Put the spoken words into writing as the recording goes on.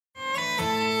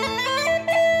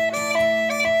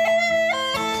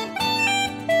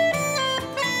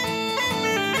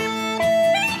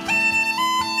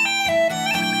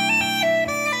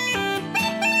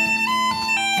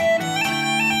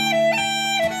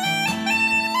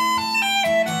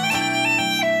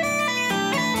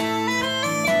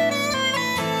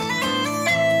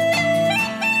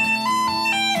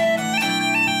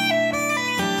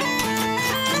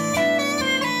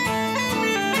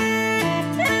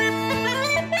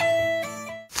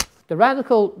The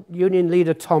radical union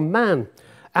leader Tom Mann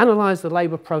analysed the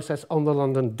labour process on the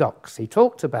London docks. He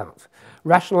talked about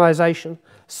rationalisation,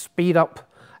 speed up,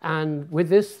 and with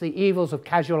this, the evils of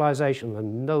casualisation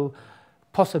and no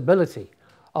possibility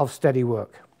of steady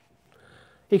work.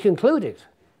 He concluded,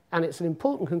 and it's an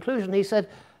important conclusion, he said,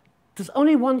 there's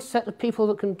only one set of people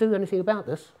that can do anything about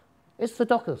this. It's the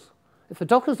dockers. If the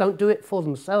dockers don't do it for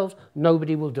themselves,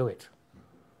 nobody will do it.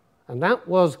 And that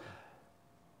was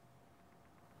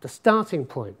the starting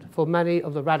point for many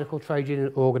of the radical trade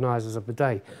union organisers of the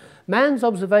day. Mann's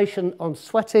observation on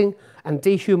sweating and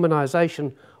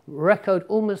dehumanisation were echoed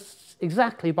almost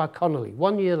exactly by Connolly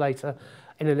 1 year later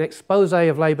in an expose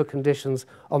of labour conditions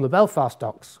on the Belfast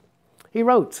docks. He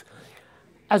wrote,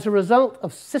 as a result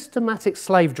of systematic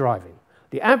slave driving,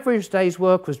 the average day's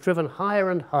work was driven higher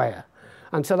and higher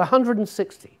until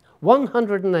 160,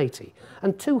 180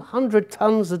 and 200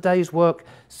 tons a day's work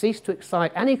ceased to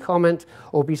excite any comment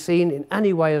or be seen in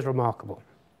any way as remarkable.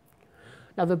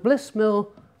 Now the Bliss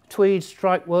Mill Tweed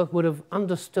strike work would have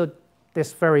understood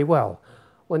this very well.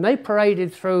 When they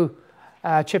paraded through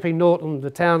Chipping Norton,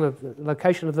 the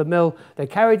location of the mill, they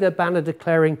carried their banner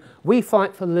declaring, "We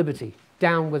fight for liberty,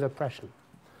 down with oppression."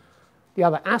 The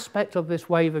other aspect of this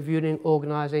wave of union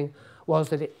organising was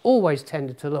that it always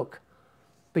tended to look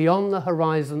beyond the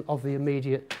horizon of the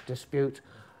immediate dispute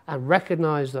and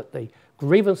recognise that the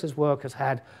grievances workers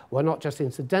had were not just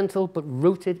incidental but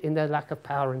rooted in their lack of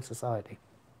power in society.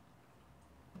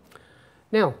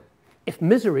 Now, if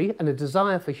misery and a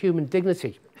desire for human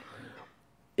dignity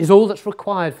is all that's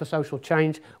required for social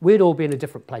change, we'd all be in a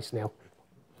different place now.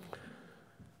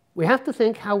 We have to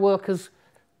think how workers'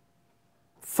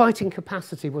 fighting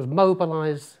capacity was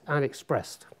mobilised and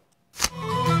expressed.